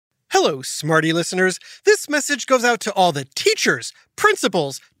Hello, Smarty listeners. This message goes out to all the teachers,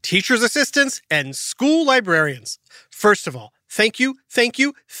 principals, teachers' assistants, and school librarians. First of all, thank you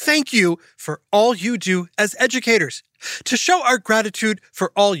for all you do as educators. To show our gratitude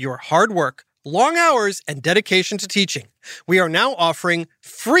for all your hard work, long hours, and dedication to teaching, we are now offering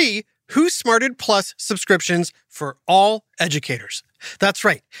free Who Smarted Plus subscriptions for all educators. That's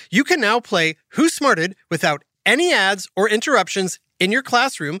right. You can now play Who Smarted without any ads or interruptions in your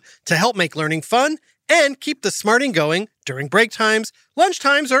classroom to help make learning fun and keep the smarting going during break times, lunch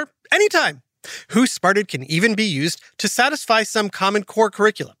times, or anytime. Who Smarted can even be used to satisfy some Common Core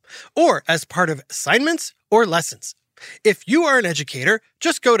curriculum or as part of assignments or lessons. If you are an educator,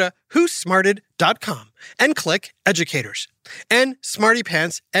 just go to whosmarted.com and click Educators. And Smarty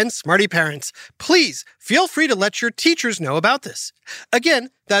Pants and Smarty Parents, please feel free to let your teachers know about this.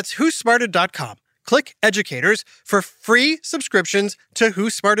 Again, that's whosmarted.com. Click Educators for free subscriptions to Who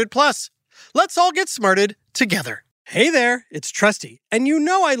Smarted Plus. Let's all get smarted together. Hey there, it's Trusty, and you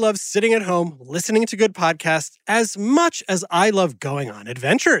know I love sitting at home listening to good podcasts as much as I love going on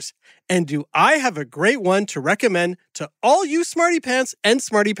adventures. And do I have a great one to recommend to all you Smarty Pants and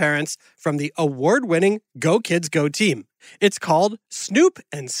Smarty Parents from the award-winning Go Kids Go team. It's called Snoop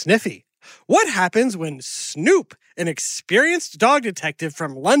and Sniffy. What happens when Snoop, an experienced dog detective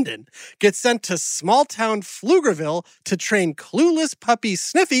from London, gets sent to small-town Pflugerville to train clueless puppy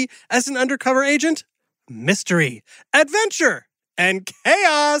Sniffy as an undercover agent? Mystery, adventure, and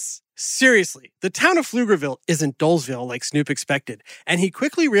chaos! Seriously, the town of Pflugerville isn't Dolesville like Snoop expected, and he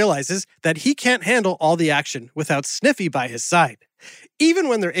quickly realizes that he can't handle all the action without Sniffy by his side. Even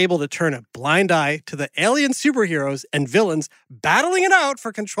when they're able to turn a blind eye to the alien superheroes and villains battling it out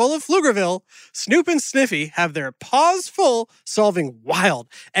for control of Pflugerville, Snoop and Sniffy have their paws full solving wild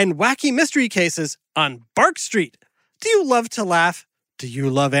and wacky mystery cases on Bark Street. Do you love to laugh? Do you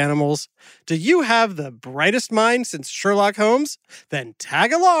love animals? Do you have the brightest mind since Sherlock Holmes? Then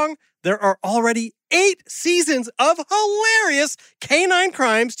tag along. There are already 8 seasons of hilarious canine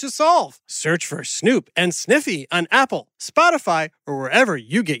crimes to solve. Search for Snoop and Sniffy on Apple, Spotify, or wherever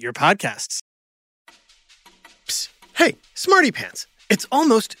you get your podcasts. Psst. Hey, Smarty Pants. It's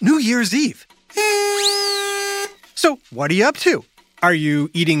almost New Year's Eve. So, what are you up to? Are you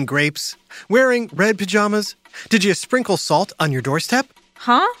eating grapes? Wearing red pajamas? Did you sprinkle salt on your doorstep?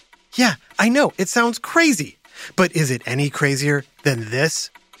 Huh? Yeah, I know, it sounds crazy. But is it any crazier than this?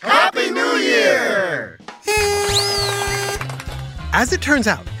 Happy New Year! As it turns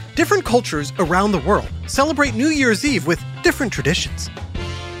out, different cultures around the world celebrate New Year's Eve with different traditions.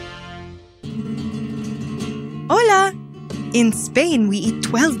 Hola! In Spain, we eat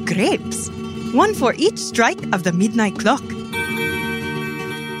 12 grapes, one for each strike of the midnight clock.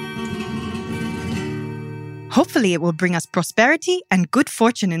 Hopefully, it will bring us prosperity and good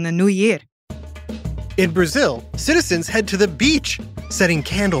fortune in the new year. In Brazil, citizens head to the beach, setting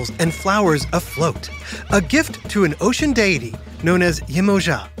candles and flowers afloat, a gift to an ocean deity known as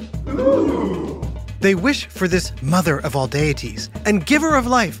Iemoja. They wish for this mother of all deities and giver of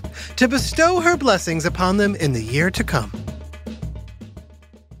life to bestow her blessings upon them in the year to come.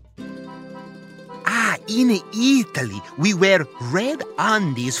 In Italy, we wear red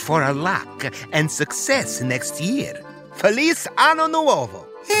undies for our luck and success next year. Feliz Anno Nuovo!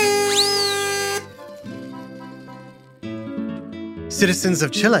 Citizens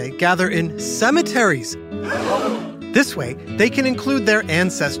of Chile gather in cemeteries. This way, they can include their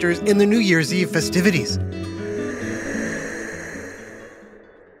ancestors in the New Year's Eve festivities.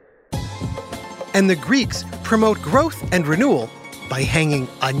 And the Greeks promote growth and renewal by hanging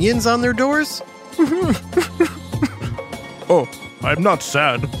onions on their doors. Oh, I'm not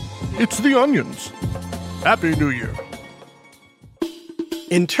sad. It's the onions. Happy New Year.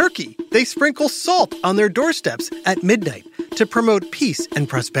 In Turkey, they sprinkle salt on their doorsteps at midnight to promote peace and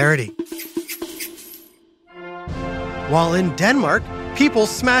prosperity. While in Denmark, people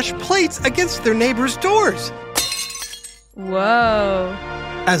smash plates against their neighbors' doors. Whoa.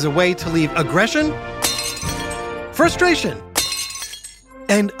 As a way to leave aggression, frustration,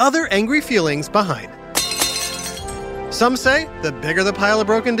 and other angry feelings behind. Some say the bigger the pile of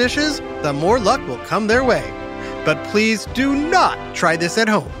broken dishes, the more luck will come their way. But please do not try this at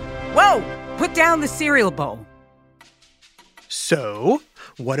home. Whoa! Put down the cereal bowl. So,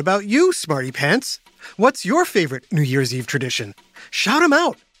 what about you, Smarty Pants? What's your favorite New Year's Eve tradition? Shout them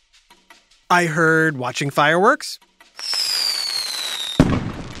out. I heard watching fireworks.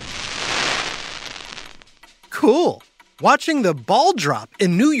 Cool. Watching the ball drop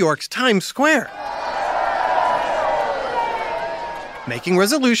in New York's Times Square. Making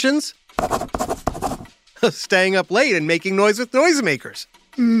resolutions. Staying up late and making noise with noisemakers.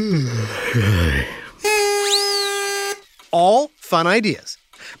 All fun ideas.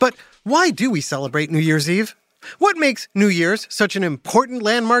 But why do we celebrate New Year's Eve? What makes New Year's such an important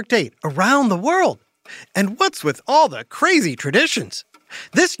landmark date around the world? And what's with all the crazy traditions?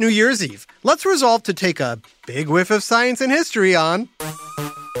 This New Year's Eve, let's resolve to take a big whiff of science and history on...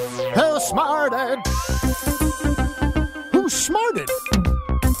 Who smarted? Who smarted?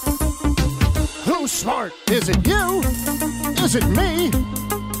 Who's smart? Is it you? Is it me?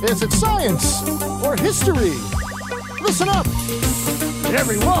 Is it science or history? Listen up,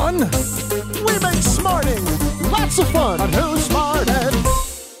 everyone. We make smarting lots of fun on Who Smarted.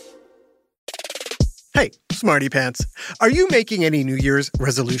 Hey, Smarty Pants, are you making any New Year's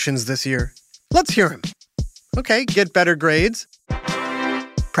resolutions this year? Let's hear them. Okay, get better grades.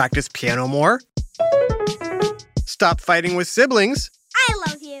 Practice piano more. Stop fighting with siblings. I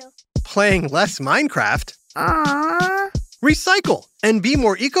love you. Playing less Minecraft. Aww. Recycle and be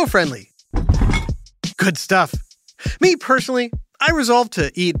more eco-friendly. Good stuff. Me personally, I resolved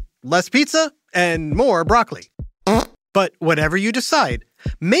to eat less pizza and more broccoli. But whatever you decide,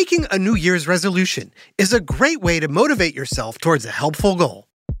 making a New Year's resolution is a great way to motivate yourself towards a helpful goal.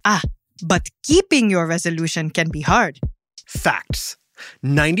 But keeping your resolution can be hard. Facts.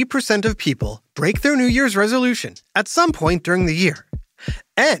 90% of people break their New Year's resolution at some point during the year.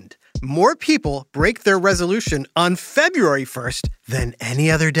 And more people break their resolution on February 1st than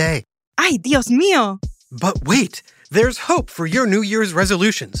any other day. Ay, Dios mío! But wait, there's hope for your New Year's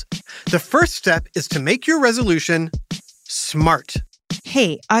resolutions. The first step is to make your resolution SMART.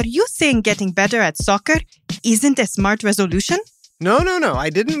 Hey, are you saying getting better at soccer isn't a smart resolution? No. I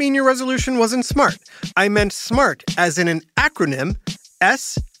didn't mean your resolution wasn't smart. I meant SMART as in an acronym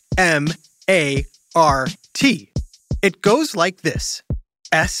SMART. It goes like this.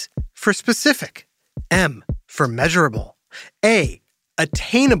 S for specific. M for measurable. A,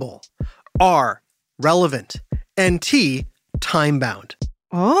 attainable. R, relevant. And T, time-bound.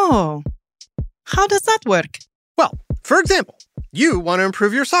 Oh, how does that work? Well, for example, you want to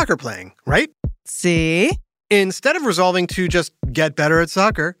improve your soccer playing, right? See? Instead of resolving to just get better at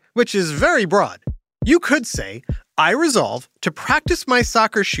soccer, which is very broad, you could say, I resolve to practice my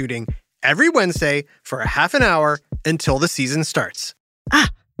soccer shooting every Wednesday for a half an hour until the season starts.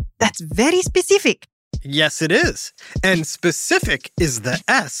 That's very specific. Yes, it is. And specific is the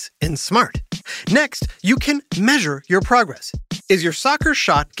S in SMART. Next, you can measure your progress. Is your soccer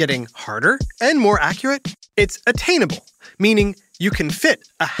shot getting harder and more accurate? It's attainable, meaning you can fit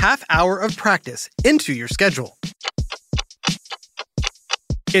a half hour of practice into your schedule.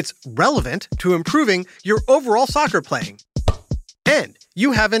 It's relevant to improving your overall soccer playing. And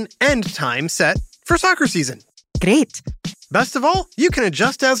you have an end time set for soccer season. Great. Best of all, you can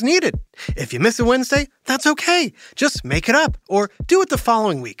adjust as needed. If you miss a Wednesday, that's okay. Just make it up or do it the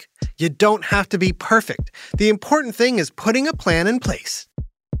following week. You don't have to be perfect. The important thing is putting a plan in place.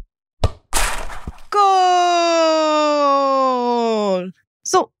 Goal!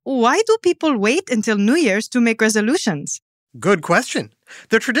 So why do people wait until New Year's to make resolutions? Good question.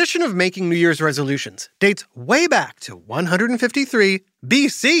 The tradition of making New Year's resolutions dates way back to 153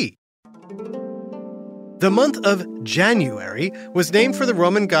 BC. The month of January was named for the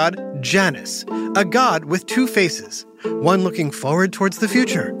Roman god Janus, a god with two faces, one looking forward towards the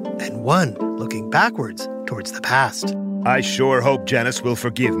future and one looking backwards towards the past. I sure hope Janus will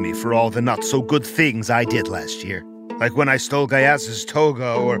forgive me for all the not-so-good things I did last year. Like when I stole Gaius's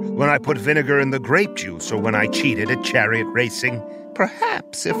toga, or when I put vinegar in the grape juice, or when I cheated at chariot racing.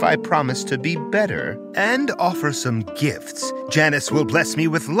 Perhaps if I promise to be better and offer some gifts, Janus will bless me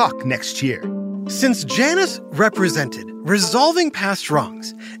with luck next year. Since Janus represented resolving past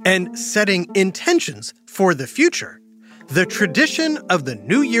wrongs and setting intentions for the future, the tradition of the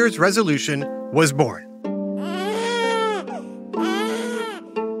New Year's resolution was born.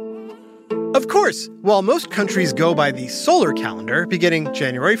 Of course, while most countries go by the solar calendar, beginning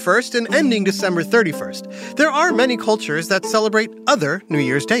January 1st and ending December 31st, there are many cultures that celebrate other New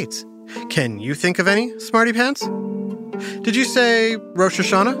Year's dates. Can you think of any, Smarty Pants? Did you say Rosh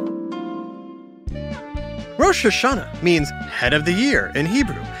Hashanah? Rosh Hashanah means head of the year in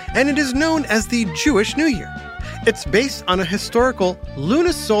Hebrew, and it is known as the Jewish New Year. It's based on a historical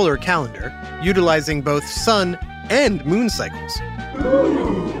lunisolar calendar, utilizing both sun and moon cycles.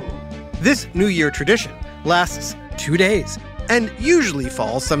 This New Year tradition lasts 2 days and usually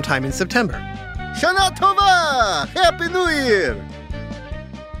falls sometime in September. Shana Tova! Happy New Year!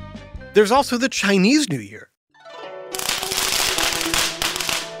 There's also the Chinese New Year.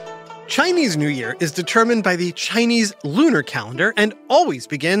 Chinese New Year is determined by the Chinese lunar calendar and always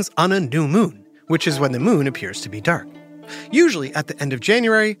begins on a new moon, which is when the moon appears to be dark. usually at the end of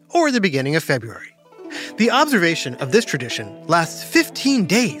January or the beginning of February. The observation of this tradition lasts 15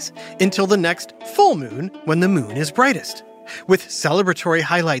 days until the next full moon when the moon is brightest, with celebratory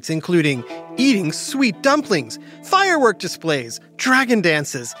highlights including eating sweet dumplings, firework displays, dragon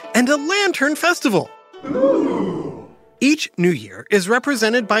dances, and a lantern festival. Ooh. Each New Year is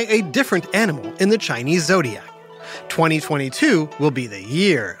represented by a different animal in the Chinese zodiac. 2022 will be the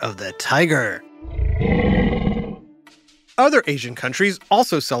year of the tiger. Other Asian countries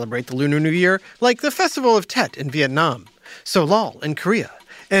also celebrate the Lunar New Year, like the Festival of Tet in Vietnam, Solal in Korea,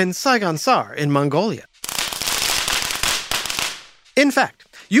 and Saigon-sar in Mongolia. In fact,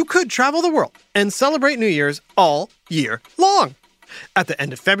 you could travel the world and celebrate New Year's all year long. At the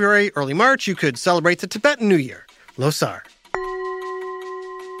end of February, early March, you could celebrate the Tibetan New Year, Losar.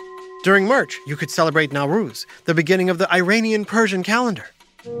 During March, you could celebrate Nowruz, the beginning of the Iranian-Persian calendar.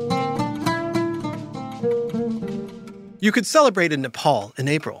 You could celebrate in Nepal in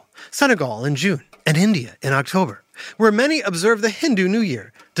April, Senegal in June, and India in October, where many observe the Hindu New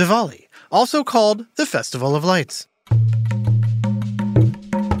Year, Diwali, also called the Festival of Lights.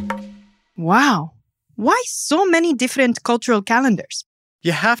 Wow! Why so many different cultural calendars?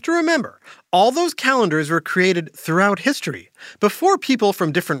 You have to remember, all those calendars were created throughout history, before people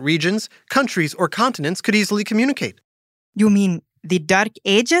from different regions, countries, or continents could easily communicate. You mean the Dark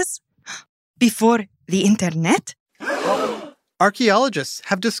Ages? Before the internet? Archaeologists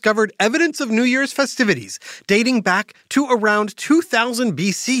have discovered evidence of New Year's festivities dating back to around 2000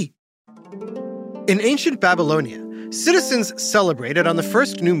 BC. In ancient Babylonia, citizens celebrated on the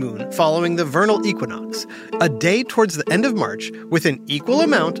first new moon following the vernal equinox, a day towards the end of March with an equal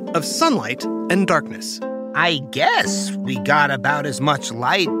amount of sunlight and darkness. I guess we got about as much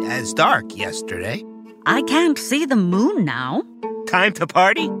light as dark yesterday. I can't see the moon now. Time to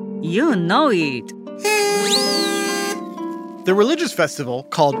party? You know it. The religious festival,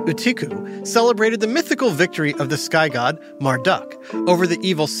 called Utiku, celebrated the mythical victory of the sky god Marduk over the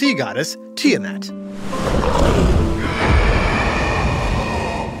evil sea goddess Tiamat.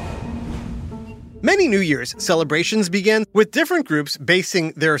 Many New Year's celebrations began with different groups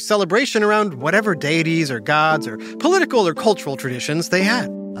basing their celebration around whatever deities or gods or political or cultural traditions they had.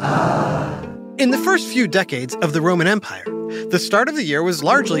 In the first few decades of the Roman Empire, the start of the year was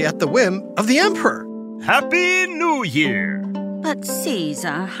largely at the whim of the emperor. Happy New Year! But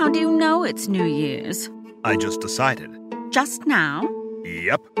Caesar, how do you know it's New Year's? I just decided. Just now?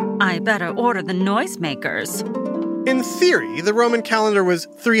 Yep. I better order the noisemakers. In theory, the Roman calendar was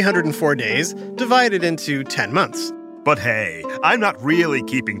 304 days, divided into 10 months. But hey, I'm not really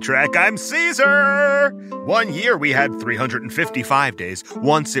keeping track. I'm Caesar! 1 year we had 355 days.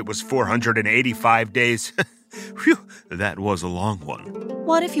 Once it was 485 days. Phew, that was a long one.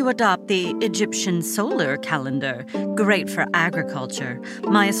 What if you adopt the Egyptian solar calendar? Great for agriculture.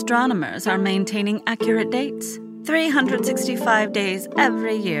 My astronomers are maintaining accurate dates. 365 days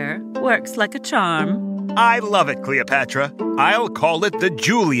every year. Works like a charm. I love it, Cleopatra. I'll call it the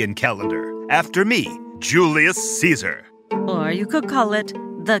Julian calendar. After me, Julius Caesar. Or you could call it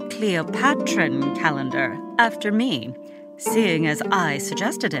the Cleopatran calendar. After me, seeing as I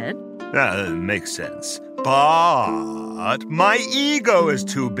suggested it. Makes sense. But my ego is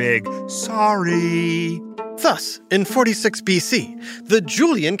too big. Sorry. Thus, in 46 BC, the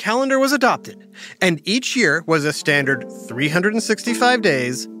Julian calendar was adopted, and each year was a standard 365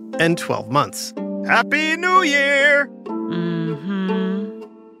 days and 12 months. Happy New Year!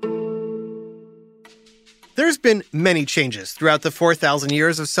 There's been many changes throughout the 4,000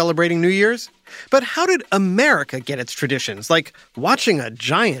 years of celebrating New Year's. But how did America get its traditions, like watching a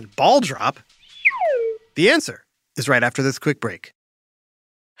giant ball drop? The answer is right after this quick break.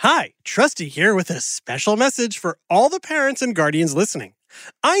 Hi, Trusty here with a special message for all the parents and guardians listening.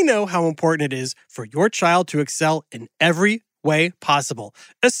 I know how important it is for your child to excel in every way possible,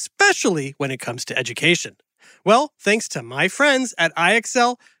 especially when it comes to education. Well, thanks to my friends at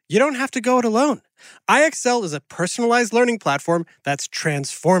IXL, you don't have to go it alone. IXL is a personalized learning platform that's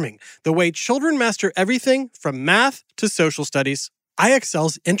transforming the way children master everything from math to social studies.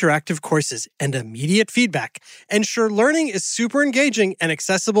 IXL's interactive courses and immediate feedback ensure learning is super engaging and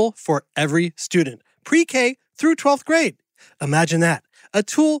accessible for every student, pre-K through 12th grade. Imagine that, a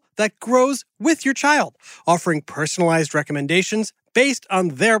tool that grows with your child, offering personalized recommendations based on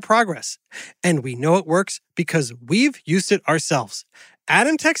their progress. And we know it works because we've used it ourselves.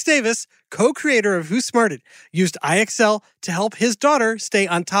 Adam Tex Davis, co-creator of Who Smarted, used IXL to help his daughter stay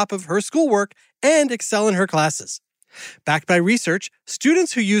on top of her schoolwork and excel in her classes. Backed by research,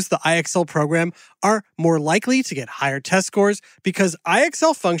 students who use the IXL program are more likely to get higher test scores because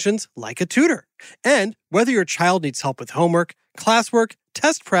IXL functions like a tutor. And whether your child needs help with homework, classwork,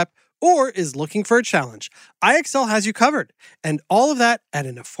 test prep, or is looking for a challenge, IXL has you covered, and all of that at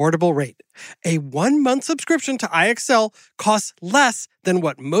an affordable rate. A 1-month subscription to IXL costs less than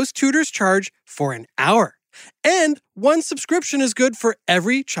what most tutors charge for an hour. And one subscription is good for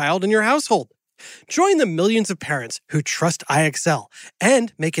every child in your household. Join the millions of parents who trust IXL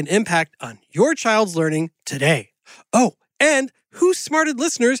and make an impact on your child's learning today. Oh, and Who Smarted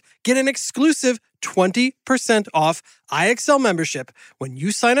listeners get an exclusive 20% off IXL membership when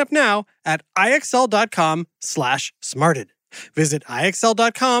you sign up now at IXL.com/smarted. Visit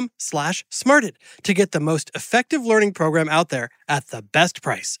IXL.com/smarted to get the most effective learning program out there at the best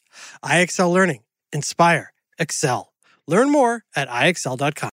price. IXL Learning. Inspire. Excel. Learn more at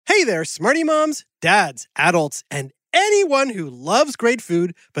IXL.com. Hey there, smarty moms, dads, adults, and anyone who loves great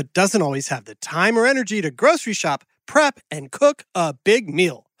food but doesn't always have the time or energy to grocery shop, prep, and cook a big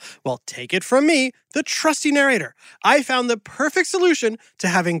meal. Well, take it from me, the trusty narrator. I found the perfect solution to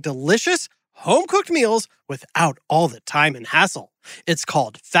having delicious, home-cooked meals without all the time and hassle. It's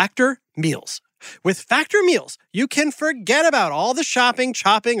called Factor Meals. With Factor Meals, you can forget about all the shopping,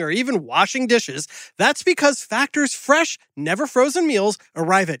 chopping, or even washing dishes. That's because Factor's fresh, never frozen meals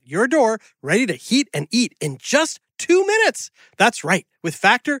arrive at your door ready to heat and eat in just 2 minutes. That's right. With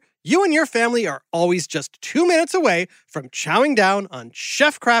Factor, you and your family are always just 2 minutes away from chowing down on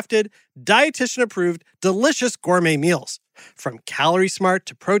chef-crafted, dietitian-approved, delicious gourmet meals. From Calorie Smart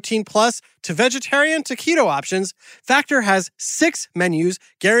to Protein Plus to vegetarian to keto options, Factor has 6 menus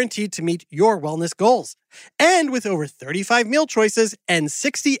guaranteed to meet your wellness goals. And with over 35 meal choices and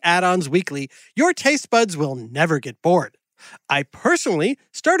 60 add-ons weekly, your taste buds will never get bored. I personally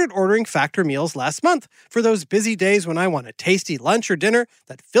started ordering Factor meals last month for those busy days when I want a tasty lunch or dinner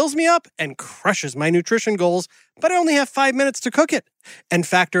that fills me up and crushes my nutrition goals, but I only have 5 minutes to cook it. And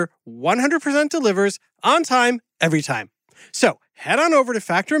Factor 100% delivers on time, every time. So head on over to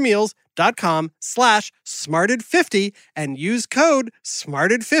factormeals.com/smarted50 and use code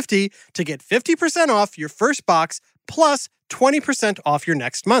SMARTED50 to get 50% off your first box plus 20% off your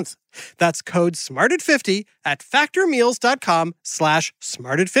next month. That's code SMARTED50 at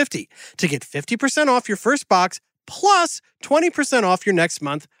factormeals.com/smarted50 to get 50% off your first box plus 20% off your next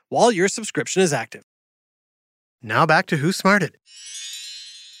month while your subscription is active. Now back to Who Smarted.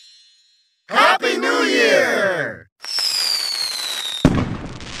 Happy New Year!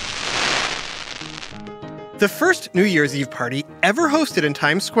 The first New Year's Eve party ever hosted in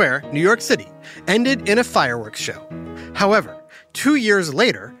Times Square, New York City, ended in a fireworks show. However, 2 years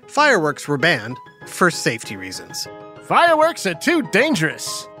later, fireworks were banned for safety reasons. Fireworks are too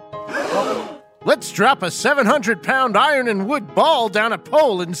dangerous. Let's drop a 700-pound iron and wood ball down a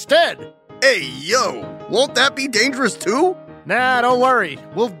pole instead. Hey, yo, won't that be dangerous too? Nah, don't worry.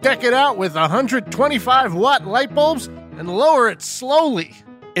 We'll deck it out with 125-watt light bulbs and lower it slowly.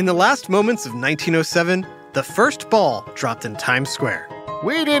 In the last moments of 1907, the first ball dropped in Times Square.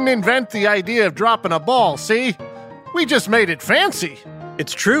 We didn't invent the idea of dropping a ball, see? We just made it fancy.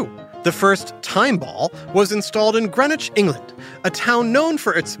 It's true. The first time ball was installed in Greenwich, England, a town known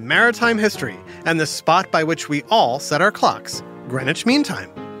for its maritime history and the spot by which we all set our clocks, Greenwich Mean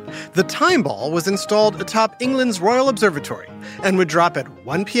Time. The time ball was installed atop England's Royal Observatory and would drop at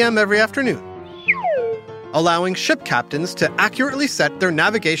 1 p.m. every afternoon, allowing ship captains to accurately set their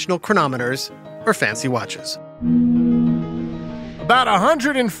navigational chronometers or fancy watches. About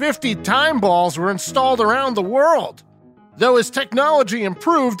 150 time balls were installed around the world. Though as technology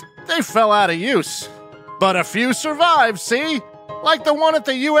improved, they fell out of use. But a few survived, see? Like the one at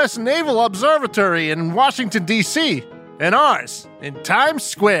the U.S. Naval Observatory in Washington, D.C., and ours in Times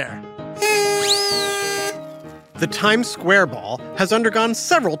Square. The Times Square ball has undergone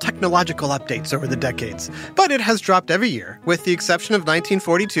several technological updates over the decades, but it has dropped every year, with the exception of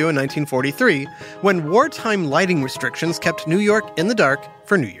 1942 and 1943, when wartime lighting restrictions kept New York in the dark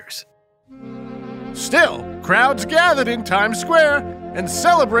for New Year's. Still, crowds gathered in Times Square and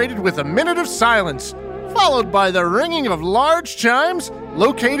celebrated with a minute of silence, followed by the ringing of large chimes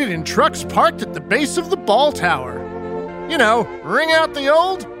located in trucks parked at the base of the ball tower. You know, ring out the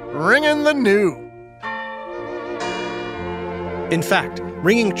old, ring in the new. In fact,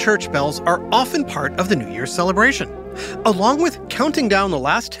 ringing church bells are often part of the New Year's celebration, along with counting down the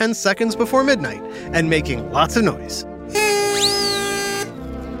last 10 seconds before midnight and making lots of noise.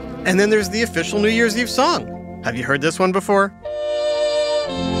 And then there's the official New Year's Eve song. Have you heard this one before?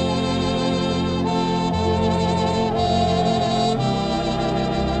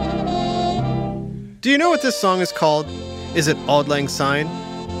 Do you know what this song is called? Is it Auld Lang Syne,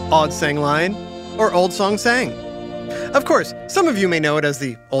 Auld Sang Syne, or Old Song Sang? Of course, some of you may know it as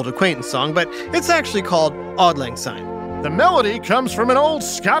the Old Acquaintance song, but it's actually called Auld Lang Syne. The melody comes from an old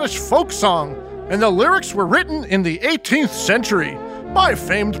Scottish folk song, and the lyrics were written in the 18th century by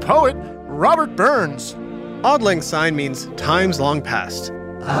famed poet Robert Burns. Auld Lang Syne means times long past.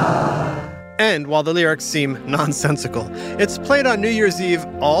 And while the lyrics seem nonsensical, it's played on New Year's Eve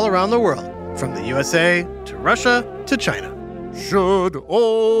all around the world, from the USA to Russia to China. Should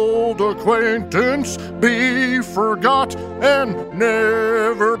old acquaintance be forgot and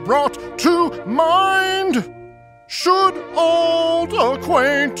never brought to mind? Should old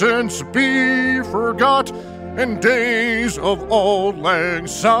acquaintance be forgot and days of Auld Lang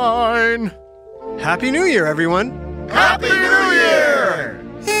Syne? Happy New Year, everyone! Happy New Year!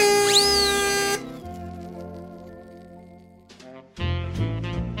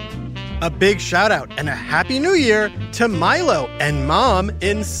 A big shout out and a Happy New Year to Milo and Mom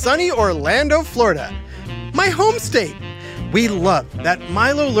in sunny Orlando, Florida, my home state. We love that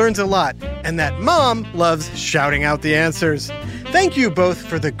Milo learns a lot and that Mom loves shouting out the answers. Thank you both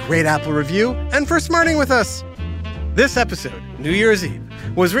for the great Apple review and for smarting with us. This episode, New Year's Eve,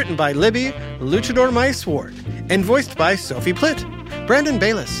 was written by Libby Luchador Mice Ward and voiced by Sophie Plitt, Brandon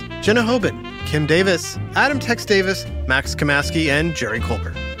Bayless, Jenna Hoban, Kim Davis, Adam Tex Davis, Max Kamaski, and Jerry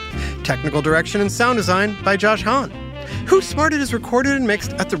Colbert. Technical direction and sound design by Josh Hahn. Who Smarted is recorded and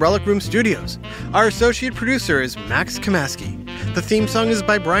mixed at the Relic Room Studios. Our associate producer is Max Kamaski. The theme song is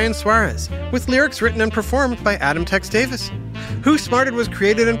by Brian Suarez, with lyrics written and performed by Adam Tex Davis. Who Smarted was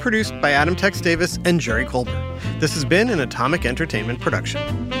created and produced by Adam Tex Davis and Jerry Colbert. This has been an Atomic Entertainment production.